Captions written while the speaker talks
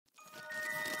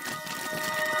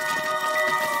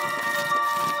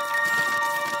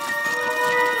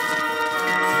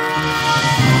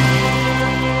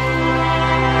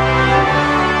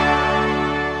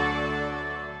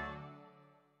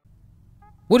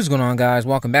What is going on, guys?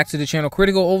 Welcome back to the channel.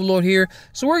 Critical Overlord here.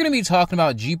 So we're going to be talking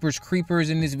about Jeepers Creepers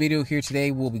in this video here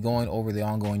today. We'll be going over the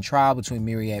ongoing trial between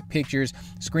Myriad Pictures,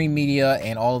 Screen Media,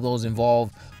 and all of those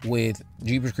involved with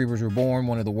Jeepers Creepers Reborn,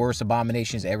 one of the worst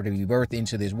abominations ever to be birthed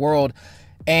into this world,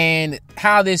 and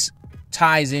how this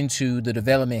ties into the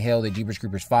development hell that Jeepers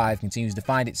Creepers 5 continues to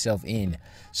find itself in.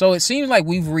 So it seems like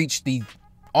we've reached the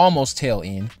almost tail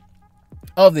end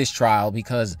of this trial,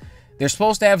 because they're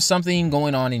supposed to have something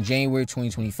going on in January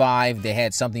 2025. They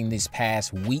had something this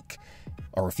past week,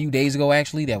 or a few days ago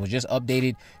actually, that was just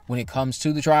updated when it comes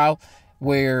to the trial,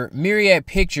 where Myriad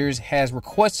Pictures has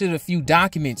requested a few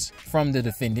documents from the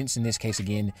defendants, in this case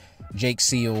again, Jake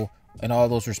Seal and all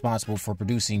those responsible for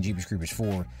producing Jeepers Creepers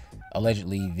 4,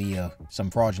 allegedly via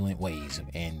some fraudulent ways,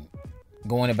 and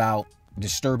going about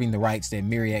disturbing the rights that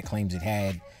Myriad claims it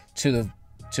had to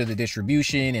the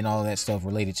distribution and all that stuff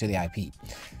related to the IP.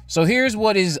 So here's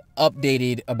what is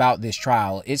updated about this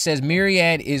trial. It says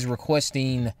Myriad is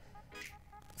requesting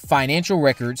financial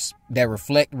records that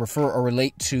reflect, refer, or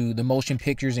relate to the motion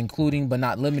pictures, including but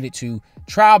not limited to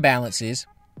trial balances,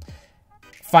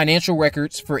 financial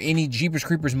records for any Jeepers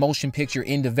Creepers motion picture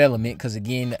in development, because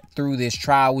again, through this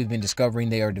trial, we've been discovering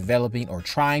they are developing or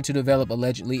trying to develop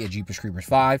allegedly a Jeepers Creepers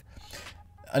 5.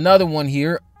 Another one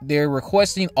here, they're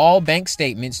requesting all bank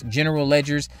statements, general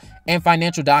ledgers, and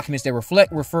financial documents that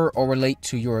reflect, refer, or relate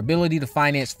to your ability to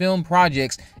finance film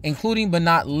projects, including but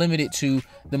not limited to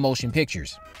the motion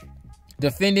pictures.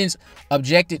 Defendants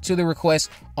objected to the request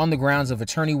on the grounds of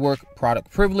attorney work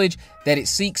product privilege, that it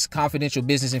seeks confidential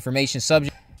business information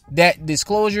subject that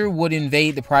disclosure would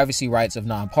invade the privacy rights of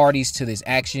non-parties to this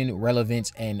action,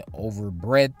 relevance and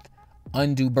overbreadth,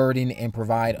 undue burden, and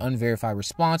provide unverified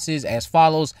responses as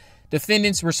follows.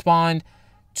 Defendants respond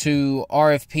to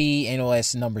RFP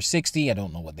NOS number 60, I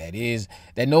don't know what that is,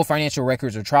 that no financial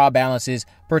records or trial balances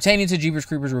pertaining to Jeepers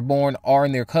Creepers Reborn are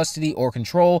in their custody or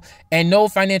control, and no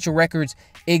financial records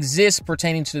exist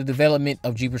pertaining to the development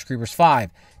of Jeepers Creepers 5.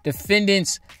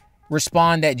 Defendants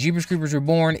respond that Jeepers Creepers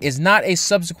Reborn is not a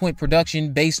subsequent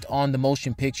production based on the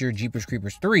motion picture Jeepers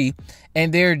Creepers 3,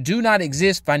 and there do not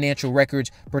exist financial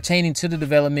records pertaining to the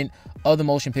development of the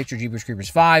motion picture Jeepers Creepers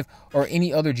 5 or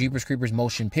any other Jeepers Creepers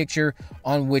motion picture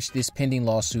on which this pending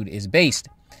lawsuit is based.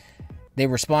 They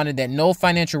responded that no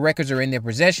financial records are in their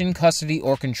possession, custody,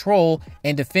 or control,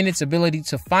 and defendants' ability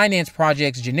to finance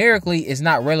projects generically is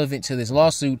not relevant to this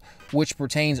lawsuit, which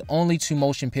pertains only to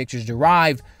motion pictures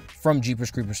derived from Jeepers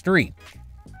Creepers 3.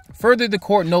 Further, the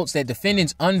court notes that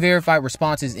defendants' unverified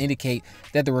responses indicate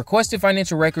that the requested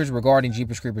financial records regarding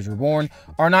Jeepers Creepers Reborn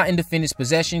are not in defendants'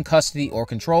 possession, custody, or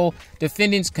control.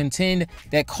 Defendants contend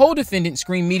that co-defendant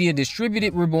Screen Media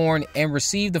distributed Reborn and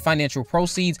received the financial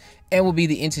proceeds and will be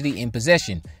the entity in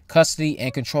possession, custody,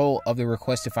 and control of the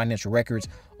requested financial records,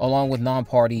 along with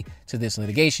non-party to this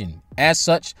litigation. As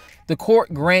such, the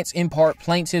court grants in part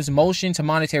plaintiff's motion to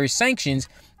monetary sanctions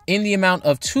in the amount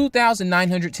of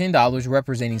 $2,910,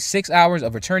 representing 6 hours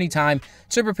of attorney time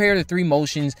to prepare the 3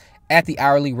 motions at the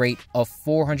hourly rate of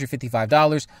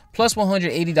 $455, plus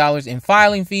 $180 in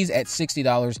filing fees at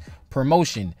 $60 per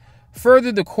motion.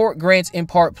 Further, the court grants in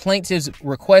part plaintiff's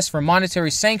request for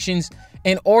monetary sanctions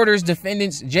and orders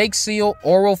defendants Jake Seal,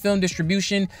 Oral Film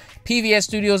Distribution, PVS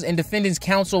Studios, and defendants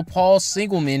counsel Paul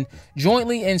Siegelman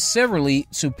jointly and severally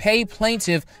to pay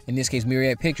plaintiff, in this case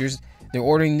Myriad Pictures, they're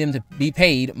ordering them to be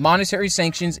paid monetary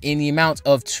sanctions in the amount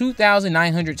of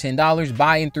 $2,910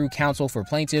 by and through counsel for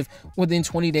plaintiff within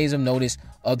 20 days of notice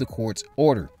of the court's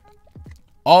order.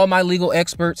 All my legal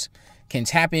experts can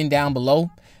tap in down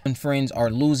below. And friends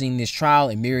are losing this trial,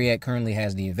 and Myriad currently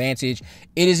has the advantage.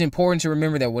 It is important to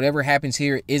remember that whatever happens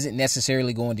here isn't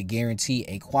necessarily going to guarantee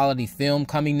a quality film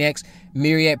coming next.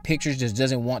 Myriad Pictures just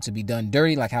doesn't want to be done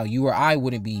dirty, like how you or I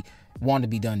wouldn't want to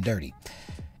be done dirty.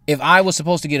 If I was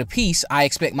supposed to get a piece, I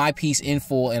expect my piece in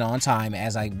full and on time,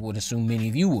 as I would assume many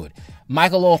of you would.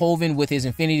 Michael O'Hoven, with his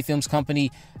Infinity Films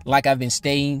company, like I've been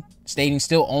stating,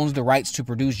 still owns the rights to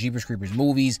produce Jeepers Creepers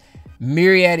movies.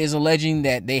 Myriad is alleging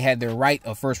that they had their right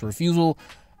of first refusal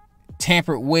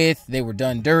tampered with, they were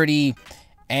done dirty,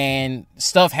 and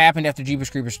stuff happened after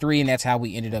Jeepers Creepers 3, and that's how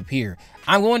we ended up here.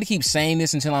 I'm going to keep saying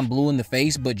this until I'm blue in the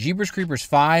face, but Jeepers Creepers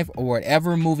 5, or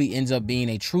whatever movie ends up being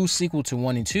a true sequel to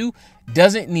 1 and 2,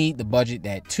 doesn't need the budget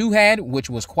that 2 had, which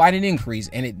was quite an increase,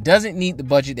 and it doesn't need the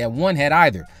budget that 1 had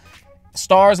either.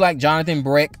 Stars like Jonathan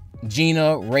Breck,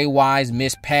 Gina, Ray Wise,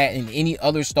 Miss Pat, and any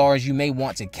other stars you may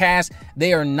want to cast,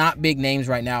 they are not big names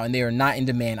right now, and they are not in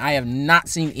demand. I have not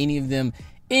seen any of them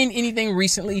in anything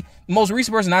recently. The most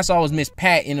recent person I saw was Miss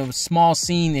Pat in a small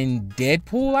scene in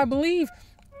Deadpool, I believe.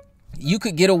 You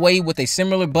could get away with a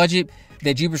similar budget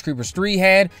that Jeepers Creepers 3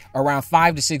 had, around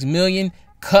 5 to 6 million.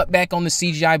 Cut back on the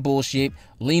CGI bullshit,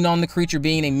 lean on the creature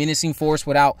being a menacing force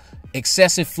without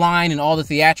excessive flying and all the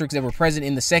theatrics that were present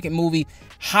in the second movie.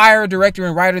 Hire a director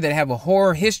and writer that have a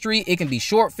horror history. It can be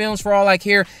short films for all I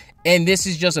care, and this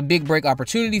is just a big break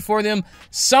opportunity for them.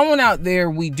 Someone out there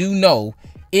we do know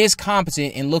is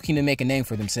competent and looking to make a name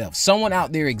for themselves. Someone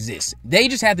out there exists. They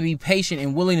just have to be patient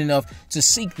and willing enough to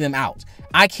seek them out.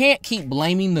 I can't keep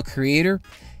blaming the creator.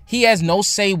 He has no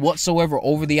say whatsoever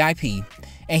over the IP.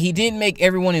 And he didn't make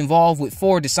everyone involved with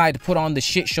 4 decide to put on the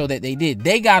shit show that they did.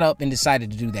 They got up and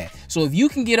decided to do that. So if you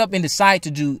can get up and decide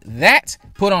to do that,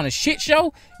 put on a shit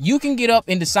show, you can get up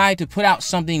and decide to put out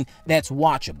something that's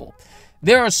watchable.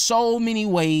 There are so many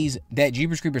ways that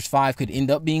Jeepers Creepers 5 could end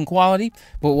up being quality.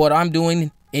 But what I'm doing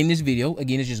in this video,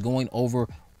 again, is just going over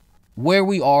where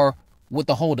we are with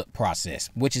the holdup process,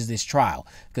 which is this trial.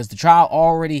 Because the trial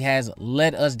already has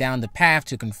led us down the path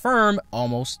to confirm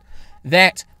almost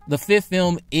that the 5th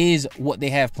film is what they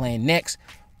have planned next,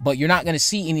 but you're not going to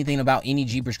see anything about any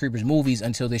Jeepers Creepers movies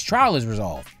until this trial is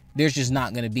resolved. There's just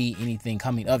not going to be anything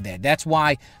coming of that. That's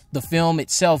why the film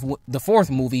itself, the 4th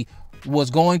movie,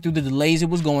 was going through the delays it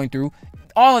was going through.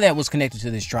 All of that was connected to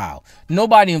this trial.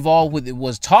 Nobody involved with it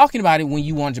was talking about it when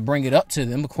you wanted to bring it up to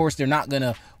them. Of course, they're not going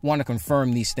to want to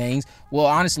confirm these things. Well,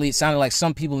 honestly, it sounded like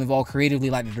some people involved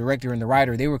creatively, like the director and the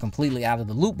writer, they were completely out of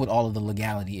the loop with all of the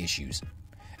legality issues.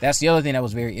 That's the other thing that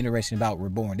was very interesting about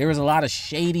Reborn. There was a lot of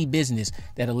shady business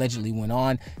that allegedly went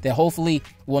on that hopefully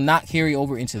will not carry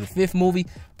over into the 5th movie.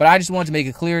 But I just wanted to make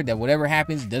it clear that whatever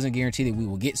happens doesn't guarantee that we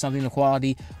will get something of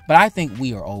quality. But I think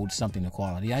we are owed something of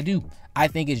quality. I do. I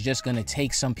think it's just going to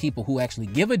take some people who actually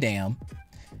give a damn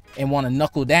and want to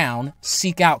knuckle down,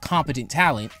 seek out competent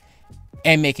talent,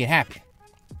 and make it happen.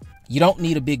 You don't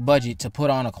need a big budget to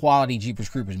put on a quality Jeepers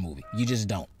Creepers movie. You just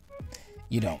don't.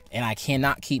 You don't. And I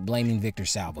cannot keep blaming Victor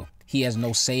Salva. He has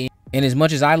no say. And as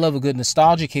much as I love a good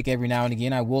nostalgia kick every now and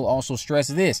again, I will also stress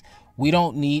this. We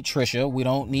don't need Trisha. We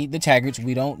don't need the Taggarts.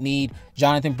 We don't need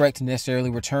Jonathan Breck to necessarily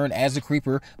return as the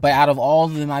Creeper. But out of all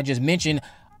of them I just mentioned,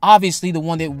 obviously the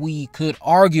one that we could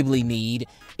arguably need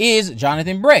is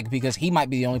Jonathan Breck, because he might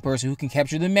be the only person who can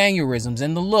capture the mannerisms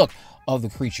and the look of the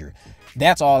creature.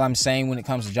 That's all I'm saying when it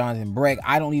comes to Jonathan Breck.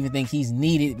 I don't even think he's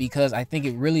needed, because I think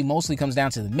it really mostly comes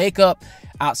down to the makeup.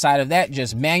 Outside of that,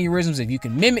 just mannerisms. If you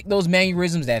can mimic those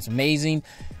mannerisms, that's amazing.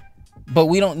 But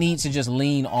we don't need to just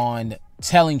lean on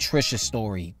telling Trisha's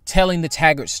story, telling the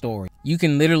Taggart story. You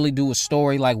can literally do a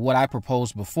story like what I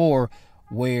proposed before,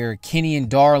 where Kenny and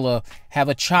Darla have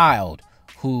a child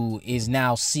who is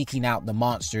now seeking out the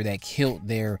monster that killed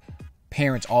their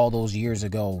parents all those years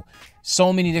ago.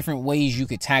 So many different ways you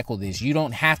could tackle this. You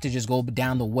don't have to just go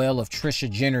down the well of Trisha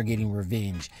Jenner getting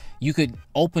revenge. You could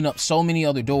open up so many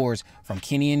other doors, from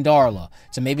Kenny and Darla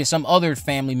to maybe some other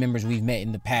family members we've met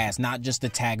in the past, not just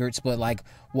the Taggarts, but like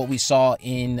what we saw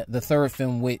in the 3rd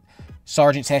film with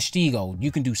Sergeant Testigo.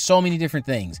 You can do so many different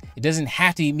things. It doesn't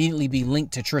have to immediately be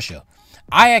linked to Trisha.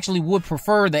 I actually would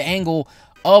prefer the angle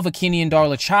of a Kenny and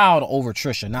Darla child over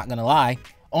Trisha, not gonna lie.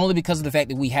 Only because of the fact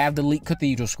that we have the leaked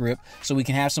Cathedral script, so we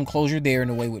can have some closure there in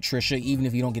a way with Trisha, even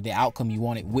if you don't get the outcome you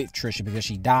wanted with Trisha, because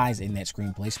she dies in that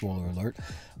screenplay, spoiler alert.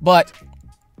 But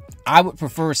I would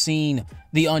prefer seeing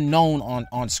the unknown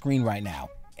on screen right now.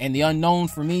 And the unknown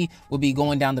for me would be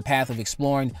going down the path of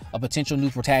exploring a potential new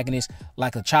protagonist,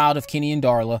 like a child of Kenny and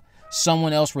Darla,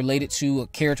 someone else related to a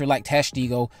character like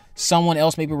Testigo, someone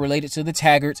else maybe related to the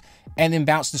Taggarts, and then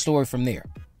bounce the story from there.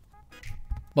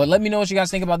 But let me know what you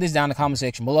guys think about this down in the comment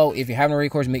section below. If you haven't already,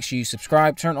 of course, make sure you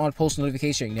subscribe, turn on post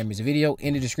notifications so you never miss a video.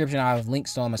 In the description, I have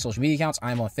links to all my social media accounts.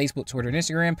 I am on Facebook, Twitter, and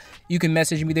Instagram. You can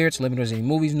message me there to let me know if there's any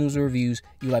movies, news, or reviews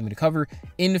you'd like me to cover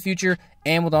in the future.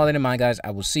 And with all that in mind, guys,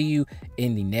 I will see you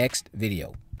in the next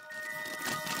video.